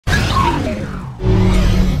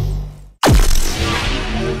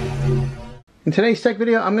In today's tech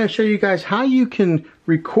video, I'm going to show you guys how you can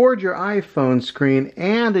record your iPhone screen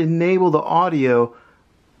and enable the audio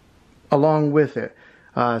along with it.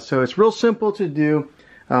 So it's real simple to do.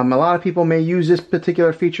 A lot of people may use this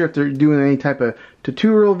particular feature if they're doing any type of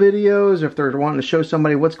tutorial videos, or if they're wanting to show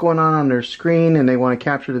somebody what's going on their screen and they want to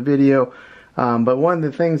capture the video. But one of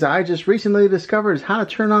the things I just recently discovered is how to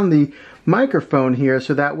turn on the microphone here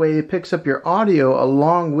so that way it picks up your audio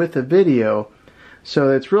along with the video.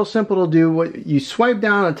 So it's real simple to do. What you swipe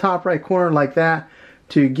down on the top right corner like that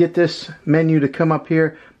to get this menu to come up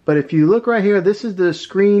here. But if you look right here, this is the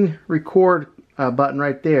screen record button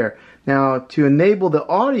right there. Now to enable the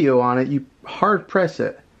audio on it, you hard press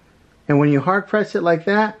it. And when you hard press it like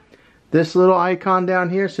that, this little icon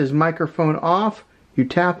down here says microphone off. You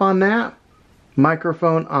tap on that,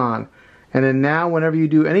 microphone on. And then now whenever you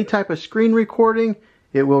do any type of screen recording,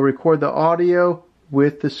 it will record the audio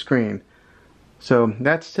with the screen. So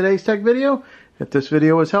that's today's tech video. If this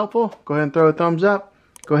video was helpful, go ahead and throw a thumbs up.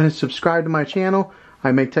 Go ahead and subscribe to my channel.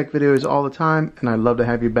 I make tech videos all the time, and I'd love to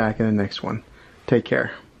have you back in the next one. Take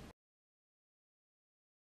care.